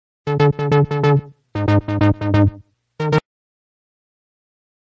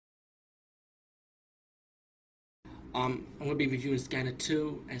I'm going to be reviewing Scanner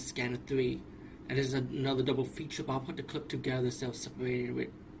 2 and Scanner 3. And this is another double feature, but I'll put the clip together instead of separating with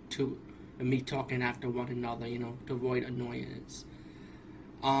two and me talking after one another, to avoid annoyance.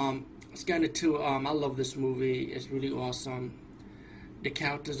 Scanner 2, I love this movie. It's really awesome. The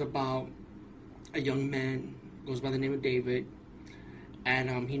character's about a young man, goes by the name of David,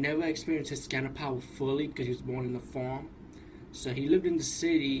 and he never experienced his scanner power fully because he was born in a farm. So he lived in the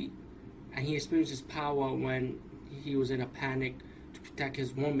city, and he experienced his power when he was in a panic to protect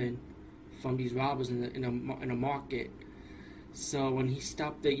his woman from these robbers in a market. So when he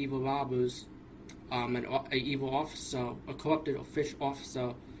stopped the evil robbers, an evil officer, a corrupted official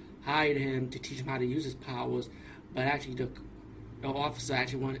officer, hired him to teach him how to use his powers. But actually, the officer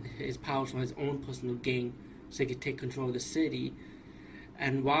actually wanted his powers for his own personal gain, so he could take control of the city.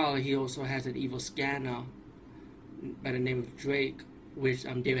 And while he also has an evil scanner by the name of Drake, which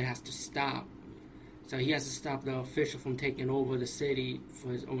David has to stop. So he has to stop the official from taking over the city for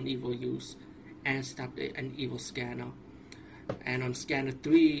his own evil use, and stop an evil scanner. And Scanner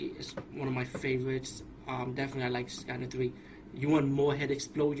 3 is one of my favorites. Definitely I like Scanner 3. You want more head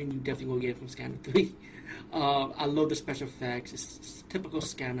explosion, you definitely will get it from Scanner 3. I love the special effects. It's typical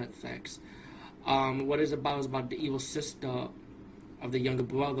Scanner effects. What it's about is about the evil sister of the younger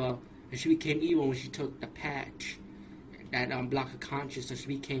brother, and she became evil when she took the patch that blocked her conscience, so she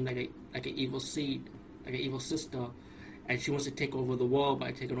became like an evil seed, like an evil sister, and she wants to take over the world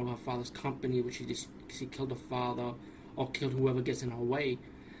by taking over her father's company, which she killed the father or killed whoever gets in her way,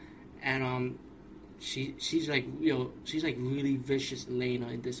 and she's like she's like really vicious Lena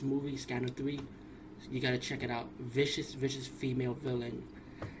in this movie Scanner 3. You gotta check it out. Vicious female villain,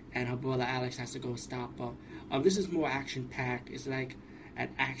 and her brother Alex has to go stop her. This is more action packed. It's like a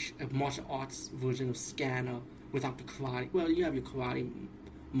martial arts version of Scanner without the karate. Well, you have your karate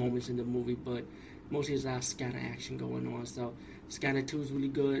moments in the movie, but mostly there's a lot of Scanner action going on. So Scanner 2 is really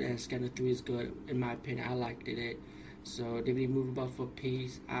good, and Scanner 3 is good in my opinion. I liked it. So DVD Movie Buff for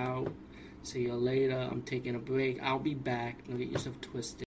peace out. See you later. I'm taking a break. I'll be back. Don't get yourself twisted.